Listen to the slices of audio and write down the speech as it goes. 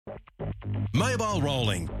Mobile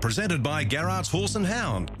Rolling, presented by Garrard's Horse and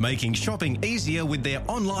Hound, making shopping easier with their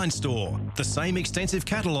online store. The same extensive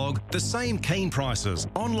catalogue, the same keen prices,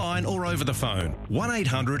 online or over the phone.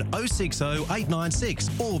 1800 060 896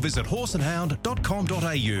 or visit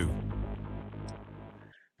horseandhound.com.au.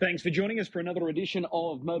 Thanks for joining us for another edition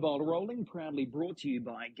of Mobile Rolling, proudly brought to you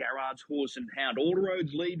by Garrard's Horse and Hound. All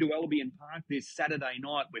roads lead to Albion Park this Saturday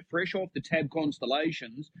night. We're fresh off the Tab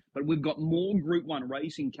Constellations, but we've got more Group 1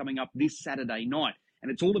 racing coming up this Saturday night.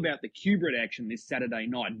 And it's all about the Q-Bred action this Saturday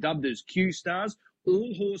night, dubbed as Q-Stars.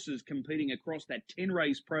 All horses competing across that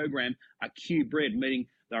 10-race program are Q-Bred, meaning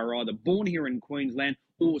they're either born here in Queensland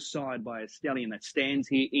or sired by a stallion that stands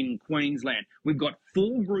here in Queensland. We've got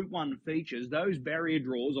 4 Group 1 features. Those barrier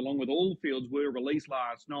draws, along with all fields, were released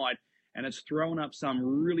last night, and it's thrown up some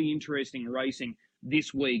really interesting racing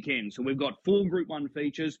this weekend. So we've got 4 Group 1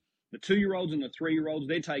 features. The 2-year-olds and the 3-year-olds,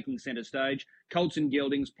 they're taking centre stage. Colts and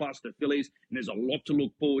geldings plus the fillies, and there's a lot to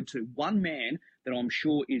look forward to. One man that I'm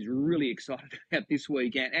sure is really excited about this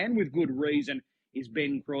weekend, and with good reason, is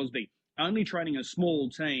Ben Crosby. Only training a small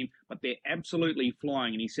team, but they're absolutely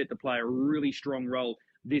flying, and he's set to play a really strong role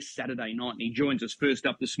this Saturday night, and he joins us first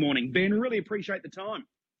up this morning. Ben, really appreciate the time.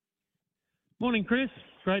 Morning, Chris.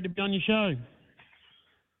 Great to be on your show.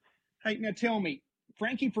 Hey, now tell me,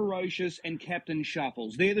 Frankie Ferocious and Captain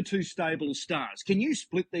Shuffles, they're the 2 stable stars. Can you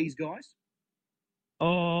split these guys?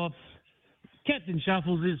 Oh, Captain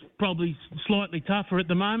Shuffles is probably slightly tougher at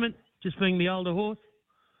the moment, just being the older horse.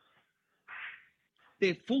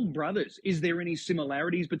 They're full brothers. Is there any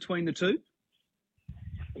similarities between the 2?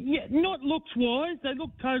 Yeah, not looks-wise. They look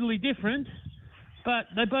totally different, but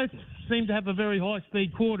they both seem to have a very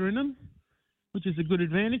high-speed quarter in them, which is a good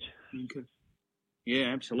advantage. Okay. Yeah,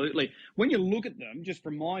 absolutely. When you look at them, just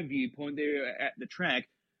from my viewpoint there at the track,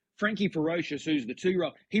 Frankie Ferocious, who's the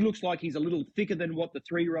 2-year-old, he looks like he's a little thicker than what the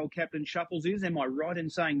 3-year-old Captain Shuffles is. Am I right in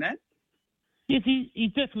saying that? Yes,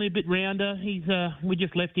 he's definitely a bit rounder. We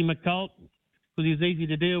just left him a colt because he was easy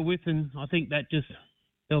to deal with, and I think that just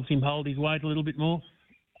helps him hold his weight a little bit more.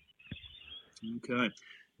 Okay.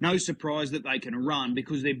 No surprise that they can run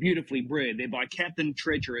because they're beautifully bred. They're by Captain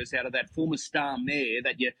Treacherous out of that former star mare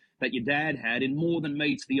that your dad had in More Than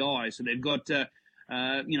Meets the Eye. So they've got,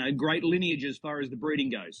 great lineage as far as the breeding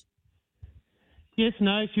goes. Yes,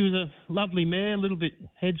 no, she was a lovely mare, a little bit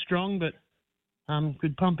headstrong, but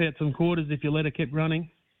could pump out some quarters if you let her keep running.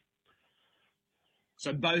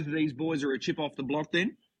 So both of these boys are a chip off the block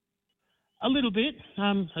then? A little bit,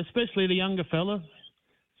 especially the younger fella,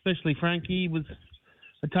 especially Frankie, was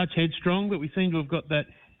a touch headstrong, but we seem to have got that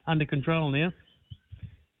under control now.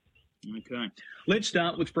 Okay. Let's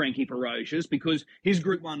start with Frankie Ferocious because his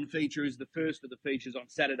Group 1 feature is the first of the features on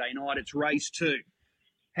Saturday night. It's race 2.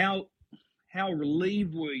 How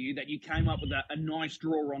relieved were you that you came up with a nice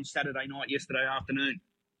draw on Saturday night yesterday afternoon?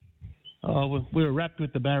 Oh, we were wrapped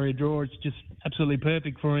with the barrier draw. It's just absolutely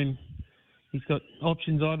perfect for him. He's got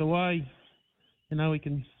options either way. You know,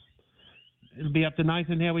 it'll be up to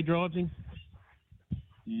Nathan how he drives him.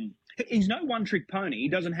 Mm. He's no one-trick pony. He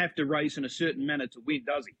doesn't have to race in a certain manner to win,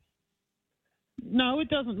 does he? No, it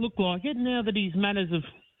doesn't look like it. Now that his manners have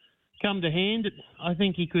come to hand, I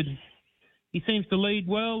think he seems to lead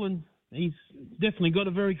well, and he's definitely got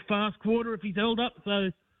a very fast quarter if he's held up,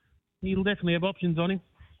 so he'll definitely have options on him.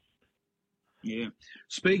 Yeah.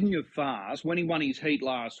 Speaking of fast, when he won his heat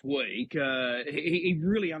last week, he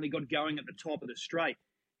really only got going at the top of the straight.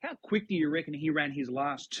 How quick do you reckon he ran his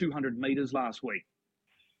last 200 metres last week?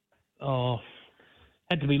 Oh,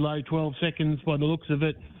 had to be low 12 seconds by the looks of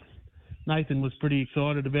it. Nathan was pretty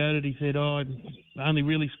excited about it. He said, I only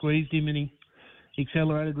really squeezed him and he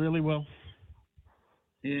accelerated really well.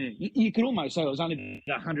 Yeah, you could almost say it was only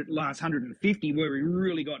the last 150 where he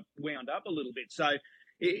really got wound up a little bit. So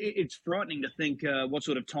it's frightening to think what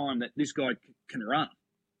sort of time that this guy can run.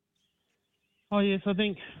 Oh, yes, I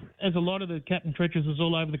think as a lot of the Captain Treacherouses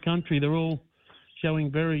all over the country, they're all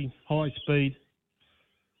showing very high speed.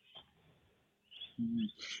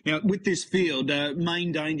 Now, with this field,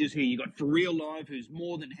 main dangers here, you've got For Real Live, who's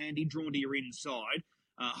more than handy, drawn to your inside.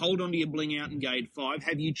 Hold on to your Bling Out in gate 5.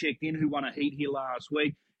 Have You Checked In, who won a heat here last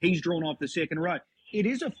week? He's drawn off the second row. It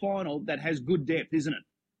is a final that has good depth, isn't it?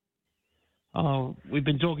 Oh, we've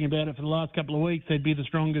been talking about it for the last couple of weeks. They'd be the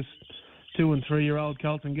strongest 2- and 3-year-old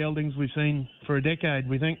colts and geldings we've seen for a decade,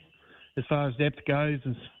 we think, as far as depth goes.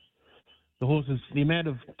 The horses, the amount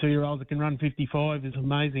of 2-year-olds that can run 55 is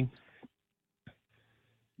amazing.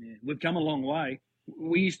 Yeah, we've come a long way.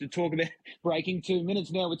 We used to talk about breaking 2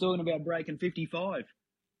 minutes. Now we're talking about breaking 55.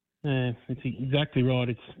 Yeah, it's exactly right.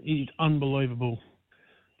 It's unbelievable,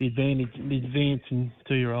 the advance in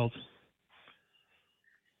 2-year-olds.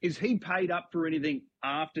 Is he paid up for anything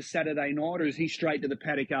after Saturday night, or is he straight to the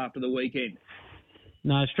paddock after the weekend?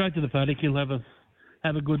 No, straight to the paddock. He'll have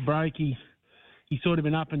a good break. He's sort of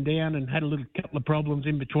been up and down and had a couple of problems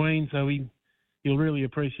in between, so he'll really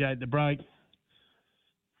appreciate the break.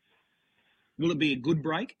 Will it be a good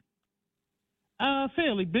break?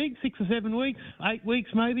 Fairly big, 6 or 7 weeks, 8 weeks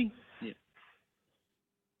maybe. Yeah.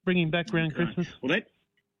 Bring him back around Christmas. Well,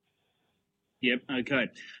 Yep, okay.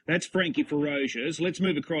 That's Frankie Ferocious. Let's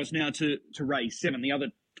move across now to race 7, the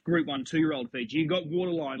other Group 1 2-year-old feature. You've got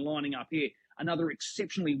Waterline lining up here. Another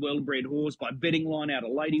exceptionally well-bred horse by Betting Line out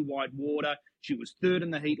of Lady White Water. She was third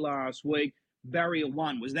in the heat last week. Barrier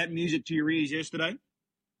 1. Was that music to your ears yesterday?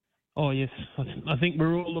 Oh, yes. I think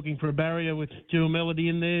we're all looking for a barrier with Jewel Melody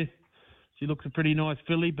in there. She looks a pretty nice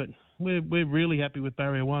filly, but we're really happy with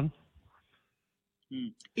Barrier 1.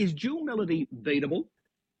 Is Jewel Melody beatable?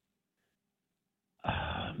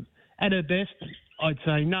 At her best, I'd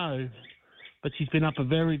say no. But she's been up a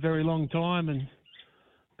very, very long time,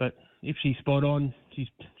 but if she's spot on,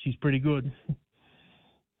 she's pretty good.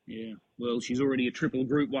 Yeah, well, she's already a triple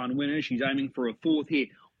Group 1 winner. She's aiming for a 4th here.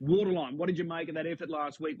 Waterline, what did you make of that effort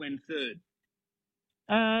last week when third?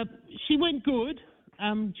 She went good.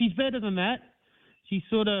 She's better than that.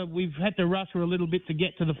 We've had to rush her a little bit to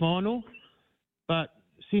get to the final, but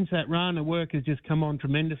since that run, her work has just come on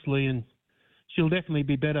tremendously, and she'll definitely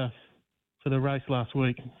be better for the race last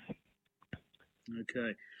week.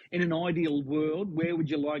 Okay. In an ideal world, where would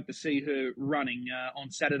you like to see her running on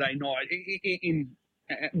Saturday night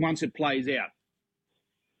once it plays out?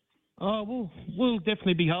 Oh, we'll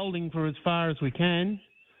definitely be holding for as far as we can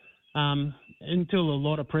until a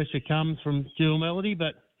lot of pressure comes from Jewel Melody,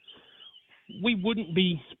 but we wouldn't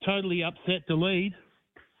be totally upset to lead.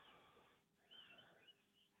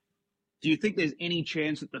 Do you think there's any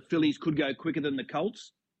chance that the fillies could go quicker than the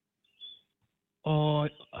colts? Oh,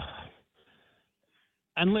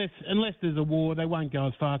 unless there's a war, they won't go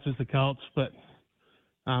as fast as the colts, but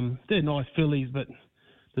they're nice fillies, but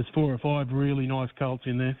there's 4 or 5 really nice colts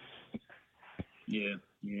in there. Yeah.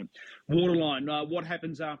 Waterline, what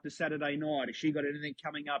happens after Saturday night? Has she got anything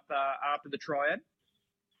coming up after the triad?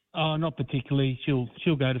 Oh, not particularly. She'll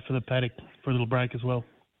go for the paddock for a little break as well.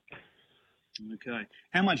 Okay.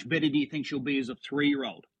 How much better do you think she'll be as a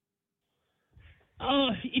 3-year-old? Oh,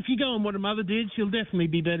 if you go on what her mother did, she'll definitely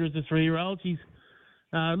be better as a 3-year-old. She's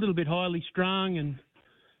a little bit highly strung and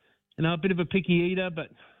a bit of a picky eater, but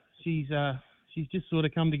she's just sort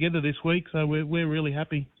of come together this week, so we're really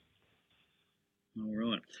happy. All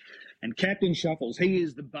right. And Captain Shuffles, he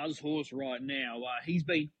is the buzz horse right now. He's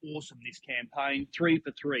been awesome this campaign, 3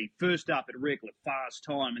 for 3. First up at Redcliffe, fast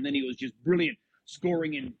time, and then he was just brilliant,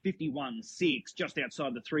 scoring in 51.6, just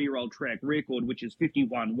outside the 3-year-old track record, which is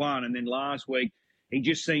 51.1. And then last week, he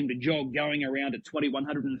just seemed to jog going around at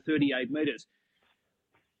 2,138 metres.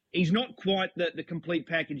 He's not quite the complete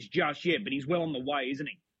package just yet, but he's well on the way, isn't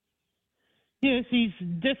he? Yes, he's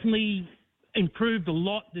definitely improved a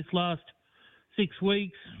lot this last 6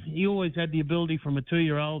 weeks. He always had the ability from a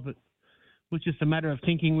 2-year-old, but it was just a matter of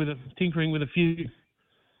tinkering with a few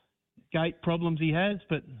gait problems he has,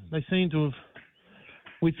 but they seem to have...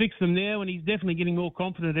 We fixed them now, and he's definitely getting more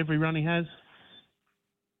confident every run he has.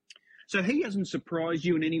 So he hasn't surprised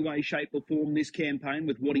you in any way, shape or form this campaign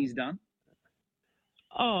with what he's done?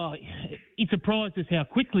 Oh, he surprised us how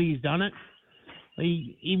quickly he's done it.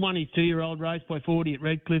 He won his 2-year-old race by 40 at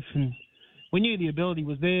Redcliffe, and we knew the ability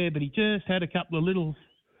was there, but he just had a couple of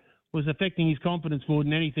was affecting his confidence more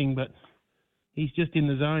than anything, but he's just in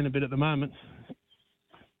the zone a bit at the moment.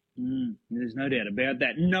 There's no doubt about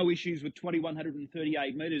that. No issues with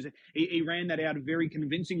 2,138 metres. He ran that out very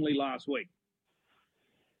convincingly last week.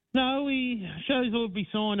 No, he shows every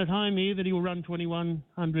sign at home here that he will run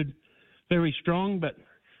 2,100 very strong, but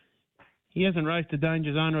he hasn't raced a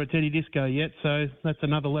Danger Zone or a Teddy Disco yet, so that's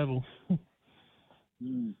another level.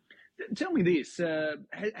 Tell me this,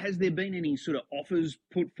 has there been any sort of offers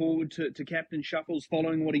put forward to Captain Shuffles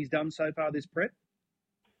following what he's done so far this prep?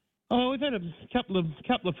 Oh, we've had a couple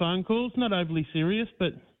of phone calls, not overly serious,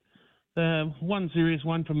 but one serious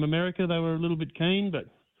one from America. They were a little bit keen, but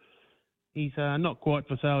he's not quite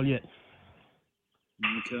for sale yet.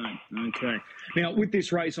 Okay. Now, with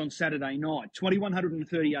this race on Saturday night,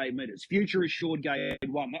 2,138 metres, Future Assured Gate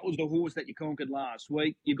 1. That was the horse that you conquered last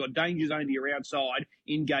week. You've got Danger Zone to your outside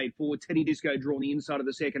in Gate 4. Teddy Disco drawn the inside of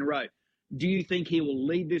the second row. Do you think he will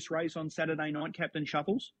lead this race on Saturday night, Captain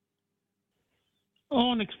Shuffles?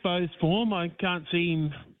 On exposed form, I can't see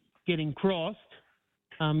him getting crossed.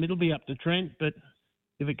 It'll be up to Trent, but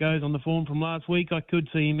if it goes on the form from last week, I could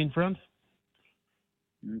see him in front.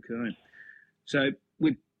 Okay. So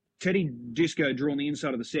with Teddy Disco drawn the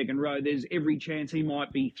inside of the second row. There's every chance he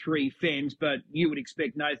might be 3 fence, but you would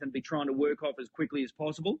expect Nathan to be trying to work off as quickly as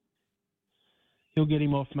possible. He'll get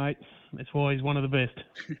him off, mate. That's why he's one of the best.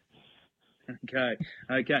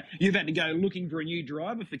 Okay. You've had to go looking for a new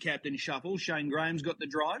driver for Captain Shuffle. Shane Graham's got the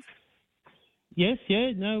drive. Yes,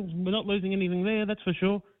 yeah. No, we're not losing anything there, that's for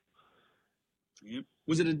sure. Yep.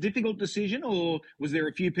 Was it a difficult decision, or was there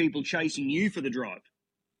a few people chasing you for the drive?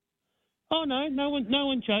 Oh, no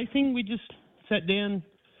one chasing. We just sat down,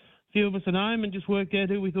 a few of us at home, and just worked out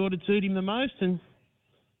who we thought would suit him the most. And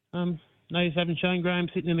no use having Shane Graham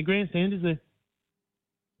sitting in the grandstand, is there?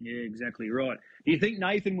 Yeah, exactly right. Do you think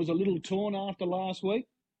Nathan was a little torn after last week?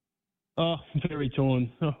 Oh, very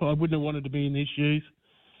torn. I wouldn't have wanted to be in his shoes.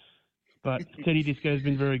 But Teddy Disco's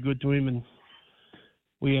been very good to him, and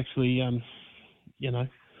we actually,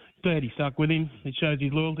 glad he stuck with him. It shows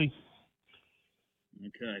his loyalty.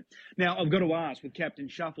 Okay. Now, I've got to ask, with Captain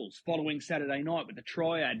Shuffles, following Saturday night with the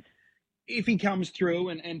triad, if he comes through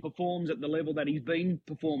and performs at the level that he's been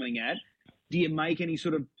performing at, do you make any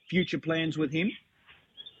sort of future plans with him?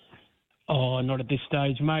 Oh, not at this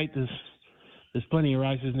stage, mate. There's plenty of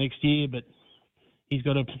races next year, but he's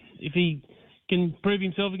got to. If he can prove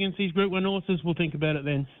himself against these Group 1 horses, we'll think about it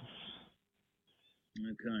then.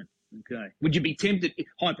 Okay. Would you be tempted,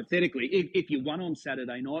 hypothetically, if you won on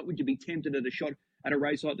Saturday night, would you be tempted at a shot at a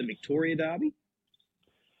race like the Victoria Derby?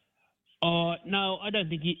 Oh, no, I don't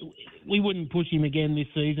think we wouldn't push him again this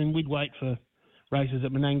season. We'd wait for races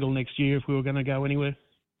at Menangle next year if we were going to go anywhere.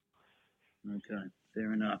 Okay.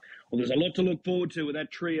 Fair enough. Well, there's a lot to look forward to with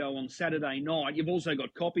that trio on Saturday night. You've also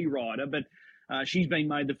got Copywriter, but she's been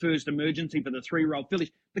made the first emergency for the 3-year-old fillies.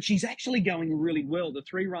 But she's actually going really well. The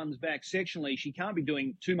 3 runs back sectionally. She can't be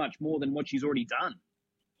doing too much more than what she's already done.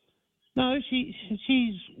 No,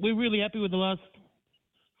 we're really happy with the last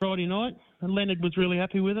Friday night, and Leonard was really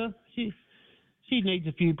happy with her. She needs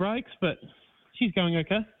a few breaks, but she's going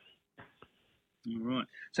okay. All right.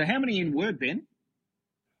 So how many in work, Ben?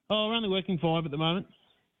 Oh, we're only working 5 at the moment.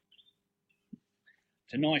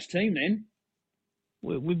 It's a nice team then.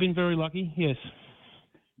 We've been very lucky, yes.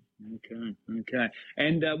 Okay.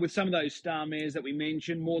 And with some of those star mares that we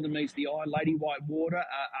mentioned, More Than Meets the Eye, Lady White Water,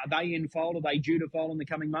 are they in foal? Are they due to foal in the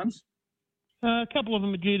coming months? A couple of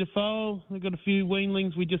them are due to foal. We've got a few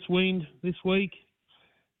weanlings we just weaned this week.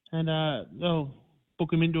 And they'll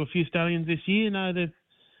book them into a few stallions this year. No, they're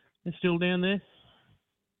still down there.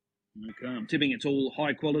 Okay, I'm tipping it's all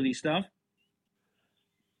high-quality stuff.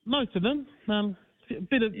 Most of them.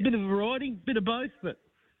 Bit of variety, bit of both, but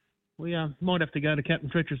we might have to go to Captain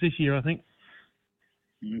Treacherous this year, I think.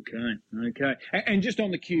 Okay. And just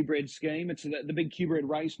on the Q-Bred scheme, it's the big Q-Bred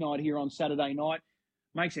race night here on Saturday night.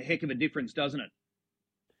 Makes a heck of a difference, doesn't it?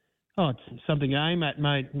 Oh, it's something to aim at,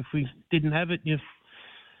 mate. If we didn't have it, there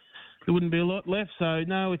wouldn't be a lot left. So,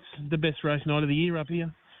 no, it's the best race night of the year up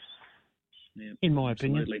here. Yeah, in my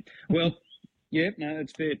absolutely. opinion. Well, yeah, no,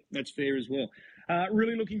 that's fair. That's fair as well.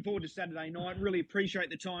 Really looking forward to Saturday night. Really appreciate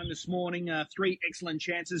the time this morning. 3 excellent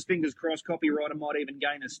chances. Fingers crossed Copywriter might even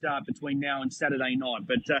gain a start between now and Saturday night.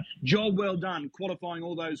 But job well done, qualifying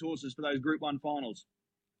all those horses for those Group 1 finals.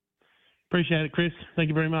 Appreciate it, Chris. Thank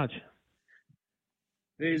you very much.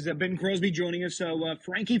 There's Ben Crosby joining us. So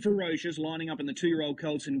Frankie Ferocious lining up in the 2-year-old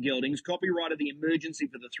Colts and Geldings. Copywriter, the emergency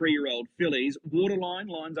for the 3-year-old fillies. Waterline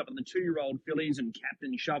lines up in the 2-year-old fillies, and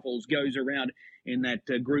Captain Shuffles goes around in that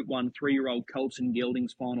Group 1 3-year-old Colts and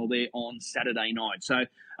Geldings final there on Saturday night. So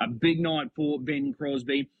a big night for Ben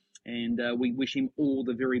Crosby, and we wish him all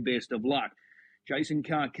the very best of luck. Jason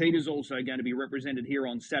Carkeeta's also going to be represented here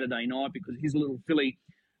on Saturday night because his little filly,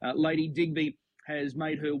 Lady Digby, has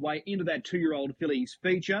made her way into that 2-year-old fillies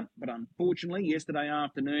feature, but unfortunately yesterday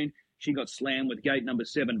afternoon she got slammed with gate number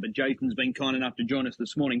 7, but Jason's been kind enough to join us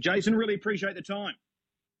this morning. Jason, really appreciate the time.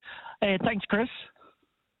 Thanks, Chris.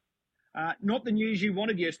 Not the news you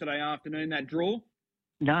wanted yesterday afternoon, that draw?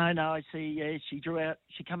 No, I see. Yeah, she drew out.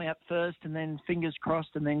 She came out first, and then fingers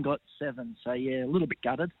crossed, and then got 7. So yeah, a little bit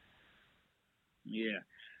gutted. Yeah,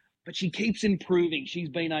 but she keeps improving. She's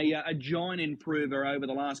been a giant improver over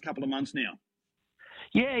the last couple of months now.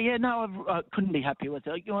 Yeah. No, I couldn't be happy with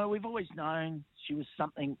her. You know, we've always known she was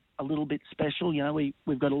something a little bit special. You know,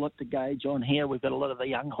 we've got a lot to gauge on here. We've got a lot of the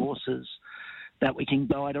young horses that we can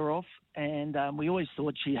guide her off, and we always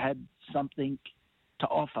thought she had something to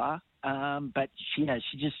offer. But she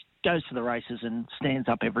just goes to the races and stands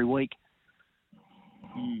up every week.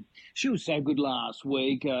 She was so good last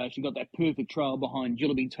week. She got that perfect trail behind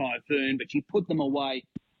Jillaby Typhoon, but she put them away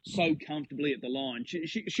so comfortably at the line.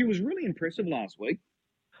 She was really impressive last week.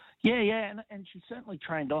 Yeah, and she certainly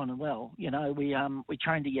trained on well. You know, we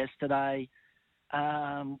trained her yesterday.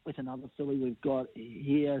 with another filly we've got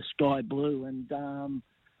here, Sky Blue, and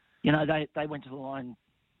they went to the line,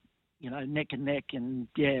 neck and neck, and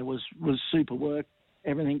it was super work.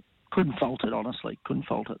 Everything, couldn't fault it, honestly, couldn't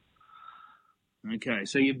fault it. Okay,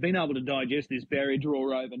 so you've been able to digest this barrier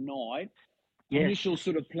draw overnight. Yes. Initial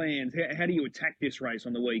sort of plans. How do you attack this race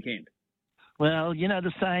on the weekend? Well,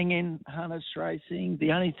 the saying in harness racing,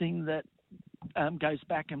 the only thing that goes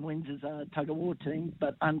back and wins is a tug-of-war team.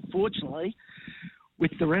 But unfortunately,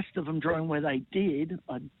 with the rest of them drawing where they did,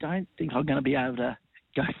 I don't think I'm going to be able to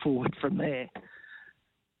go forward from there.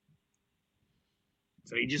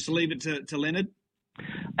 So you just leave it to Leonard?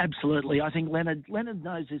 Absolutely. I think Leonard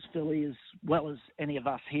knows his filly as well as any of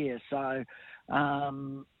us here. So,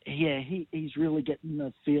 he's really getting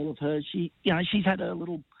the feel of her. She's had her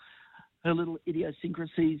little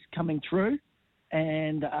idiosyncrasies coming through,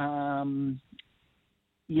 and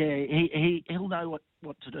he'll know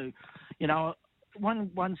what to do.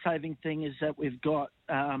 One saving thing is that we've got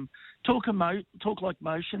Talk Like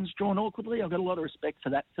Motions drawn awkwardly. I've got a lot of respect for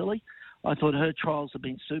that filly. I thought her trials have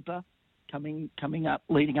been super coming up,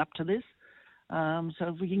 leading up to this. So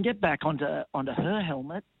if we can get back onto her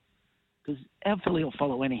helmet, because our filly will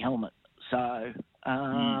follow any helmet. So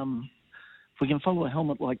if we can follow a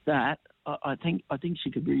helmet like that, I think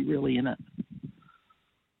she could be really in it.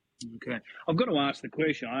 Okay. I've got to ask the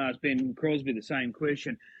question. I asked Ben Crosby the same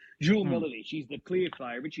question. Jewel Melody, she's the clear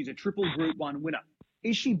favourite. She's a triple Group 1 winner.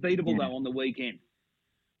 Is she beatable, though, on the weekend?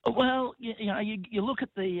 Well, you look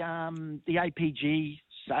at the APG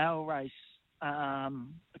sale race a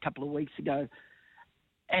couple of weeks ago,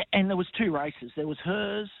 and there was two races. There was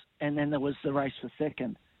hers, and then there was the race for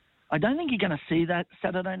second. I don't think you're going to see that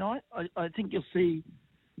Saturday night. I think you'll see.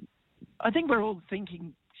 I think we're all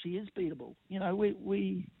thinking she is beatable.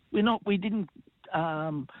 We didn't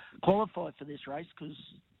qualify for this race because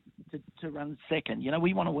to run second.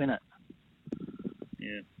 We want to win it.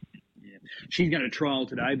 Yeah. She's going to trial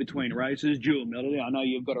today between races. Jewel Melody, I know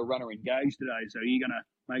you've got a runner engaged today, so you're going to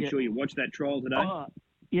make sure you watch that trial today? Oh,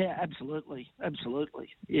 yeah, absolutely.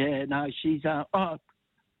 Yeah, no, she's...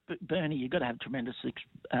 Bernie, you've got to have tremendous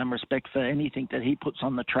respect for anything that he puts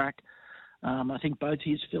on the track. I think both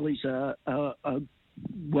his fillies are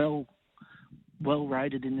well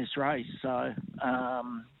rated in this race. So,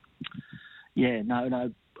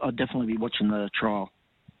 I'll definitely be watching the trial.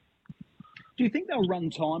 Do you think they'll run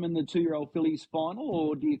time in the 2-year-old fillies final,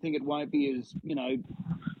 or do you think it won't be as,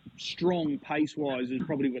 strong pace-wise as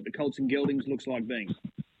probably what the Colts and Geldings looks like being?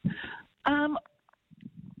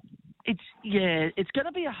 It's going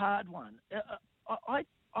to be a hard one.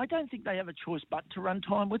 I don't think they have a choice but to run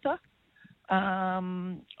time with her.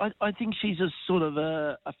 I think she's a sort of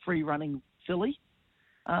a free-running filly.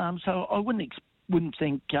 So I wouldn't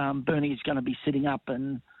think Bernie is going to be sitting up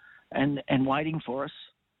and waiting for us.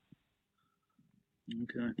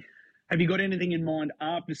 Okay. Have you got anything in mind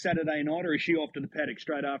after Saturday night, or is she off to the paddock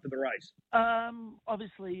straight after the race?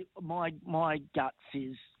 Obviously, my guts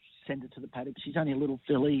is send her to the paddock. She's only a little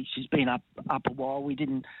filly. She's been up a while. We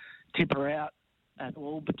didn't tip her out at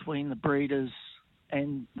all between the breeders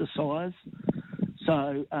and the sires.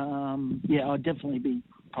 So, I'd definitely be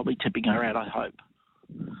probably tipping her out, I hope.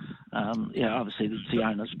 Obviously, it's the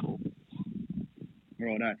owner's call.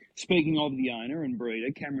 Righto. Speaking of the owner and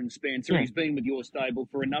breeder, Cameron Spencer, he's been with your stable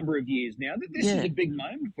for a number of years now. This is a big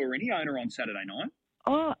moment for any owner on Saturday night.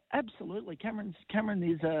 Oh, absolutely. Cameron is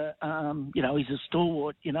he's a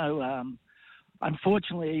stalwart.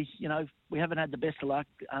 Unfortunately, we haven't had the best of luck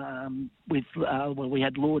with. We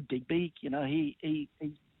had Lord Digby. He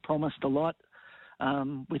promised a lot.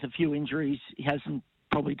 With a few injuries, he hasn't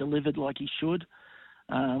probably delivered like he should.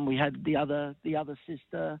 We had the other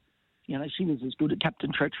sister. She was as good as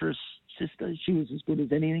Captain Treacherous sister. She was as good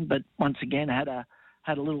as anything, but once again had a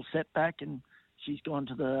little setback, and she's gone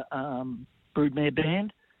to the broodmare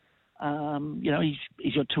band.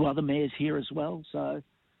 He's got two other mares here as well. So,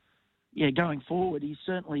 going forward, he's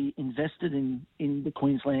certainly invested in the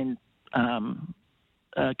Queensland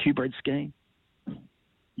Q-bred scheme.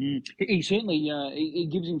 He certainly he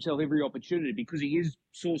gives himself every opportunity because he is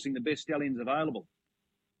sourcing the best stallions available.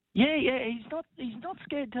 Yeah, he's not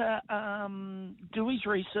scared to do his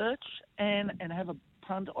research and have a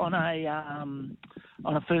punt on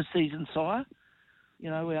a first season sire. He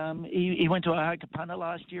went to a Hoka punter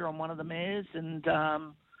last year on one of the mares, and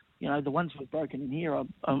the ones we've broken in here,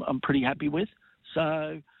 I'm pretty happy with.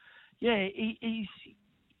 So, he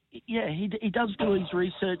does do his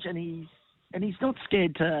research, and he's not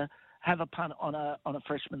scared to have a punt on a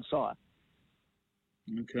freshman sire.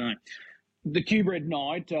 Okay. The Q-Bred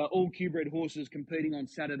night, all Q-Bred horses competing on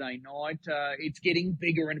Saturday night. It's getting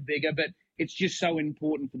bigger and bigger, but it's just so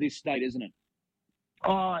important for this state, isn't it?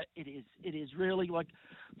 Oh, it is. It is really, like,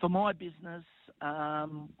 for my business. I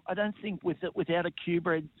don't think without a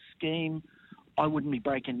Q-Bred scheme, I wouldn't be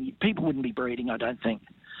breaking. People wouldn't be breeding. I don't think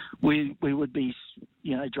we would be,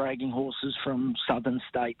 dragging horses from southern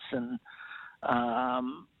states, and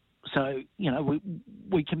so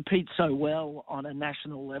we compete so well on a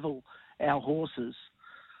national level, our horses.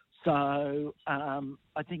 So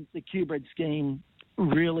I think the Q-Bred scheme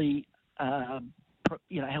really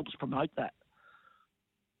helps promote that.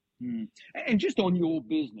 And just on your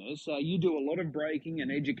business, you do a lot of breaking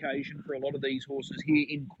and education for a lot of these horses here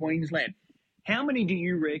in Queensland. How many do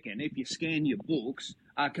you reckon, if you scan your books,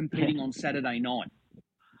 are competing on Saturday night?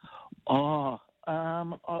 I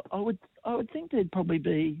would think there'd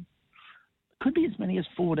probably could be as many as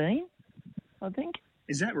 14. I think.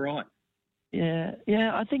 Is that right? Yeah,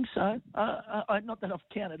 I think so. Not that I've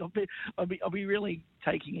counted. I'll be really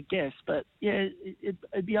taking a guess, but yeah,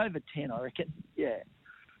 it'd be over 10, I reckon. Yeah.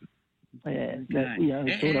 Yeah.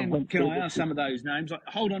 Okay. Can I ask some of those names? Like,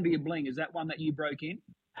 Hold On to Your Bling. Is that one that you broke in?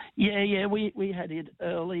 Yeah. We had it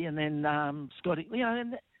early, and then Scotty.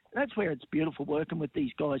 And that's where it's beautiful working with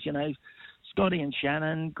these guys. Scotty and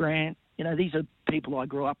Shannon, Grant. These are people I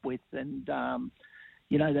grew up with, and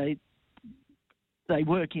they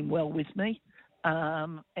work in well with me,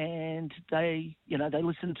 and they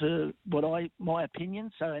listen to my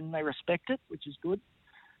opinion, and they respect it, which is good.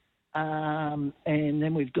 And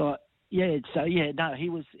then we've got he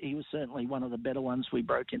was certainly one of the better ones we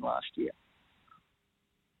broke in last year.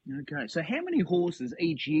 Okay, so how many horses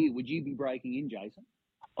each year would you be breaking in, Jason?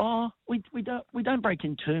 Oh, we don't break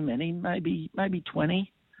in too many, maybe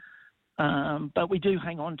 20, but we do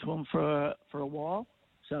hang on to them for a while.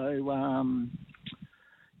 So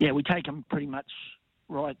we take them pretty much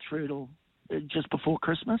right through till just before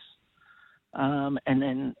Christmas, and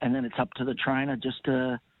then it's up to the trainer just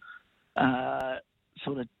to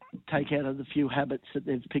sort of take out of the few habits that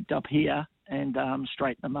they've picked up here and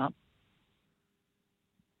straighten them up.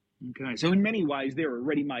 Okay, so in many ways they're a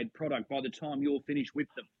ready-made product by the time you're finished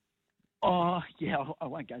with them. Oh yeah, I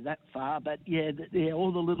won't go that far, but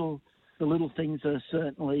all the little things are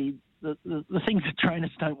certainly the things that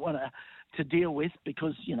trainers don't want to deal with,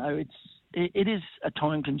 because it is a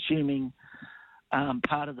time-consuming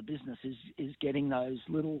part of the business is getting those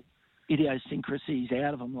little idiosyncrasies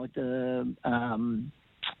out of them, like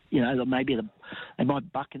maybe they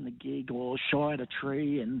might buck in the gig or shy at a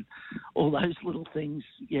tree and all those little things.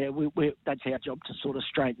 Yeah, that's our job to sort of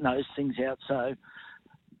straighten those things out. So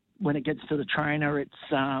when it gets to the trainer, it's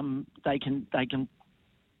they can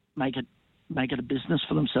make it a business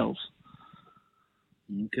for themselves.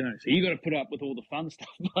 Okay, so you got to put up with all the fun stuff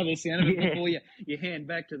by the sound of it before you hand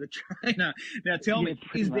back to the trainer. Now tell me,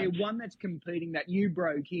 is there one that's competing that you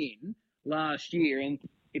broke in last year and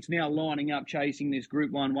it's now lining up chasing this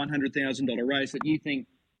Group 1 $100,000 race that you think,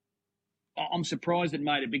 I'm surprised it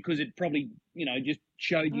made it, because it probably, just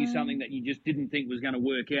showed you something that you just didn't think was going to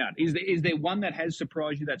work out? Is there one that has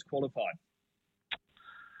surprised you that's qualified?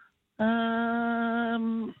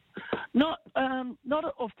 Not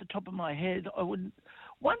off the top of my head. I wouldn't.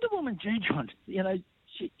 Wonder Woman Jujon,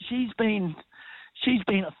 she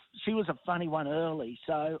was a funny one early.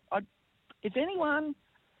 So if anyone,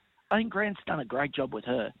 I think Grant's done a great job with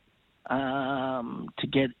her to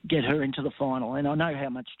get her into the final. And I know how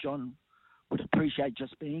much John would appreciate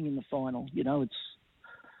just being in the final.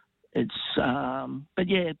 But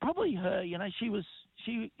yeah, probably her. She was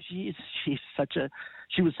such a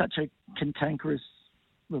cantankerous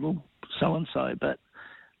little so and so. But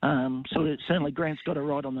certainly Grant's got her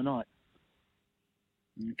right on the night.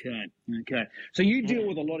 Okay. So you deal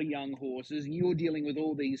with a lot of young horses, and you're dealing with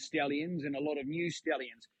all these stallions and a lot of new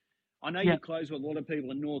stallions. I know you're close with a lot of people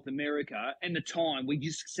in North America, and the time we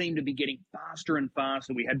just seem to be getting faster and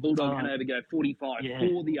faster. We had Bulldog Hanover go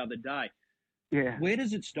 45-4 the other day. Yeah. Where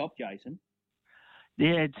does it stop, Jason?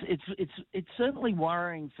 Yeah, it's certainly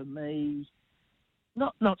worrying for me.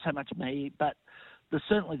 Not so much me, but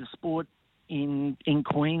certainly the sport in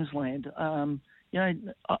Queensland. I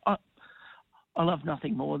love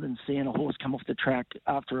nothing more than seeing a horse come off the track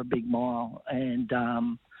after a big mile and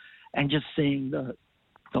just seeing the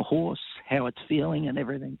horse, how it's feeling and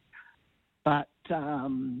everything. But, our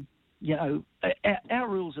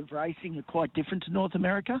rules of racing are quite different to North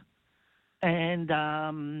America. And,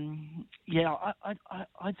 I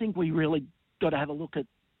think we really got to have a look at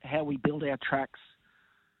how we build our tracks.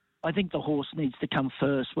 I think the horse needs to come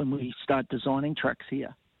first when we start designing tracks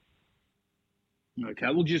here. Okay,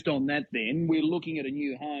 well, just on that then, we're looking at a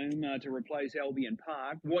new home to replace Albion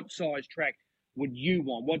Park. What size track would you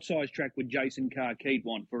want? What size track would Jason Carr-Keat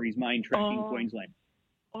want for his main track in Queensland?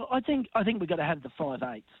 I think we've got to have the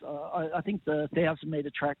 5/8. I think the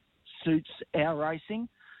 1,000-metre track suits our racing,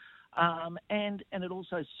 and it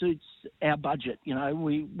also suits our budget. You know,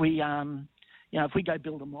 we if we go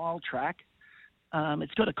build a mile track,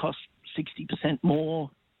 it's got to cost 60%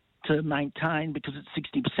 more to maintain because it's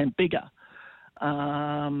 60% bigger.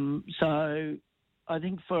 So I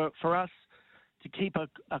think for us to keep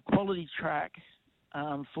a quality track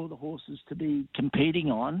for the horses to be competing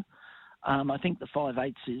on, I think the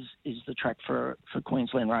 5/8 is the track for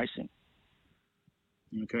Queensland racing.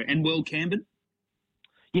 Okay, and well cambered?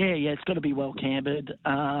 Yeah, it's got to be well cambered.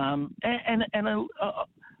 I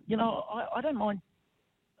don't mind.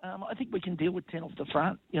 I think we can deal with 10 off the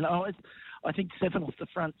front. You know, I think 7 off the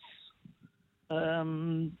front's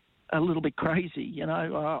a little bit crazy. You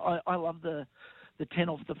know, I love the 10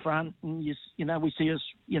 off the front, and we see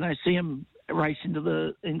them race into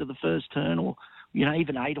the first turn, or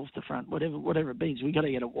even 8 off the front, whatever it be. So we got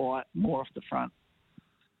to get more off the front.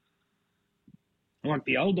 Like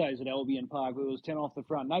the old days at Albion Park, where it was 10 off the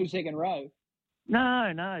front, no second row. No,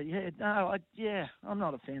 I'm not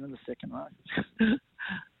a fan of the second row.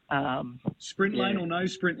 Sprint lane or no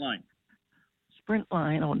sprint lane? Sprint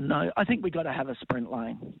lane or no? I think we got to have a sprint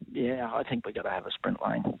lane. Yeah, I think we got to have a sprint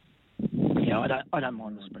lane. Yeah, I don't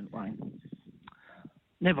mind the sprint lane.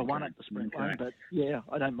 Never won at the sprint lane, but yeah,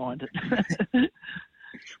 I don't mind it.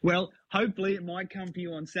 Well, hopefully it might come for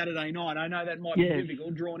you on Saturday night. I know that might be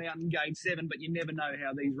difficult, drawn out in Gate 7, but you never know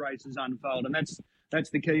how these races unfold, and that's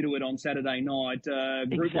the key to it on Saturday night.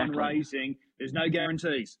 Group 1 racing, there's no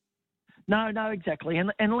guarantees. No, exactly.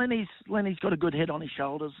 And Lenny's got a good head on his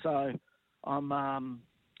shoulders, so I'm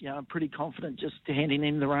pretty confident just handing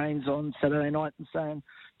him the reins on Saturday night and saying,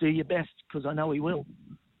 do your best, because I know he will.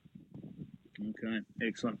 Okay,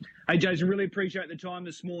 excellent. Hey, Jason, really appreciate the time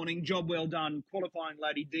this morning. Job well done qualifying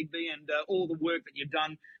Lady Digby, and all the work that you've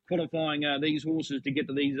done qualifying these horses to get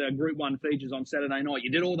to these Group 1 features on Saturday night.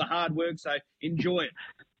 You did all the hard work, so enjoy it.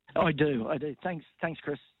 I do. Thanks,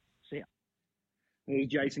 Chris. See ya. There's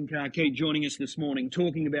Jason Carr-Keat joining us this morning,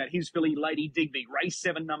 talking about his filly, Lady Digby, race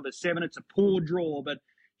 7, number 7. It's a poor draw, but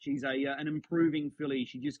she's an improving filly.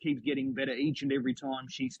 She just keeps getting better each and every time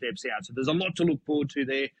she steps out. So there's a lot to look forward to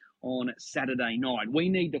there on Saturday night. We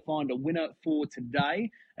need to find a winner for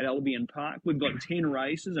today at Albion Park. We've got 10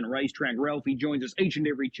 races and a racetrack. Ralphie joins us each and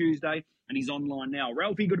every Tuesday, and he's online now.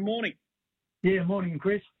 Ralphie, good morning. Yeah, morning,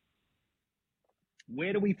 Chris.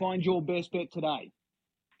 Where do we find your best bet today?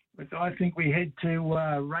 Look, I think we head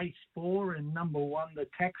to race 4 and number 1, the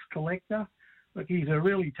Tax Collector. Look, he's a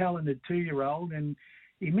really talented 2-year-old, and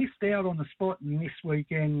he missed out on the spot in this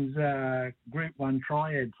weekend's Group 1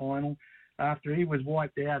 Triad final after he was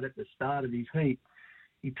wiped out at the start of his heat.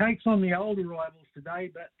 He takes on the older rivals today,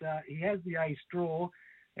 but he has the ace draw,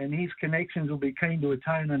 and his connections will be keen to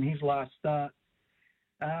atone on his last start.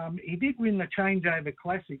 He did win the Changeover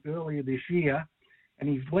Classic earlier this year, and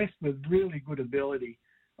he's blessed with really good ability.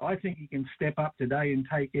 I think he can step up today and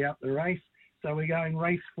take out the race. So we're going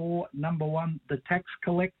race 4, number 1, the Tax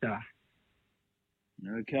Collector.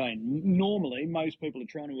 Okay. Normally, most people are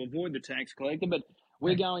trying to avoid the Tax Collector, but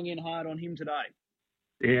we're going in hard on him today.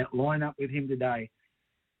 Yeah, line up with him today.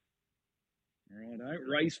 Righto.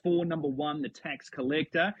 Race 4, number 1, the Tax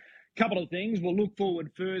Collector. Couple of things. We'll look forward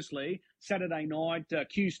firstly. Saturday night,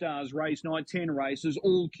 Q-Stars race night, 10 races,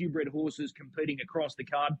 all Q-bred horses competing across the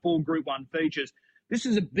card, 4 Group 1 features. This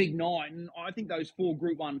is a big night, and I think those 4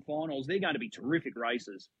 Group 1 finals, they're going to be terrific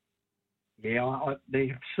races. Yeah,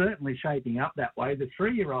 they're certainly shaping up that way. The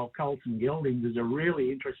 3-year-old Colton Geldings is a really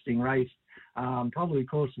interesting race, probably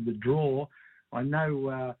because of the draw. I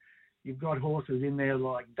know you've got horses in there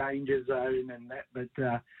like Danger Zone and that,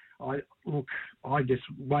 but I just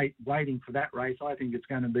waiting for that race. I think it's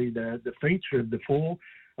going to be the feature of the 4.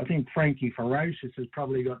 I think Frankie Ferocious has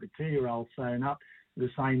probably got the 2-year-old sewn up, the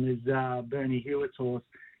same as Bernie Hewitt's horse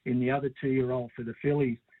in the other 2-year-old for the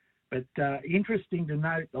fillies. But interesting to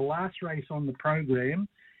note, the last race on the program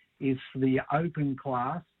is for the open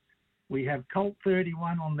class. We have Colt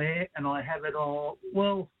 31 on there, and I have it all,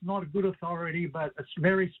 well, not a good authority, but a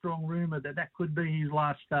very strong rumour that could be his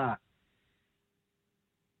last start.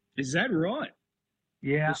 Is that right?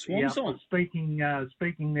 Yeah, I was speaking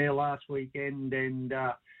there last weekend, and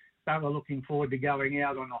they were looking forward to going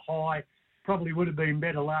out on a high. Probably would have been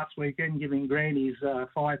better last weekend, giving Grant his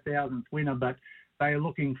 5,000th winner, but they are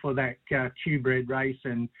looking for that Q-bred race,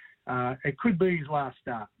 and it could be his last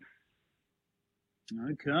start.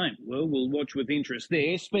 Okay, well, we'll watch with interest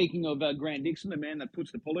there. Speaking of Grant Dixon, the man that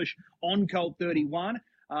puts the polish on Colt 31,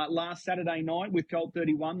 last Saturday night with Colt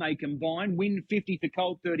 31, they combined win 50 for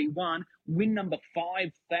Colt 31, win number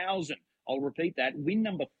 5,000. I'll repeat that, win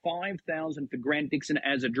number 5,000 for Grant Dixon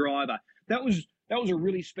as a driver. That was a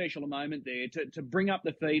really special moment there to bring up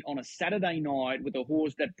the feet on a Saturday night with a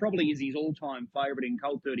horse that probably is his all-time favourite in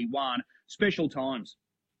Colt 31. Special times.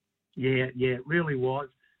 Yeah, it really was.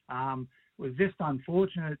 It was just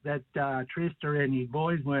unfortunate that Trista and his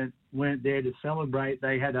boys weren't there to celebrate.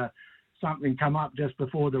 They had something come up just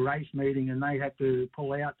before the race meeting, and they had to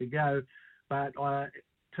pull out to go. But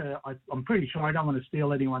I'm pretty sure, I don't want to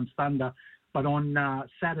steal anyone's thunder, but on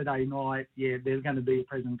Saturday night, yeah, there's going to be a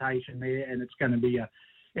presentation there, and it's going to be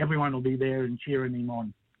everyone will be there and cheering him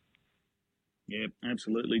on. Yeah,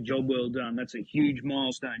 absolutely. Job well done. That's a huge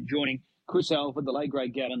milestone. Joining Chris Alford, the late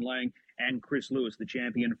great Gavin Lang, and Chris Lewis, the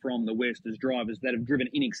champion from the West, as drivers that have driven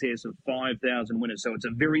in excess of 5,000 winners. So it's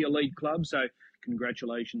a very elite club. So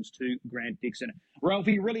congratulations to Grant Dixon.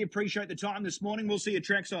 Ralphie, really appreciate the time this morning. We'll see you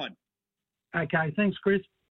trackside. Okay, thanks, Chris.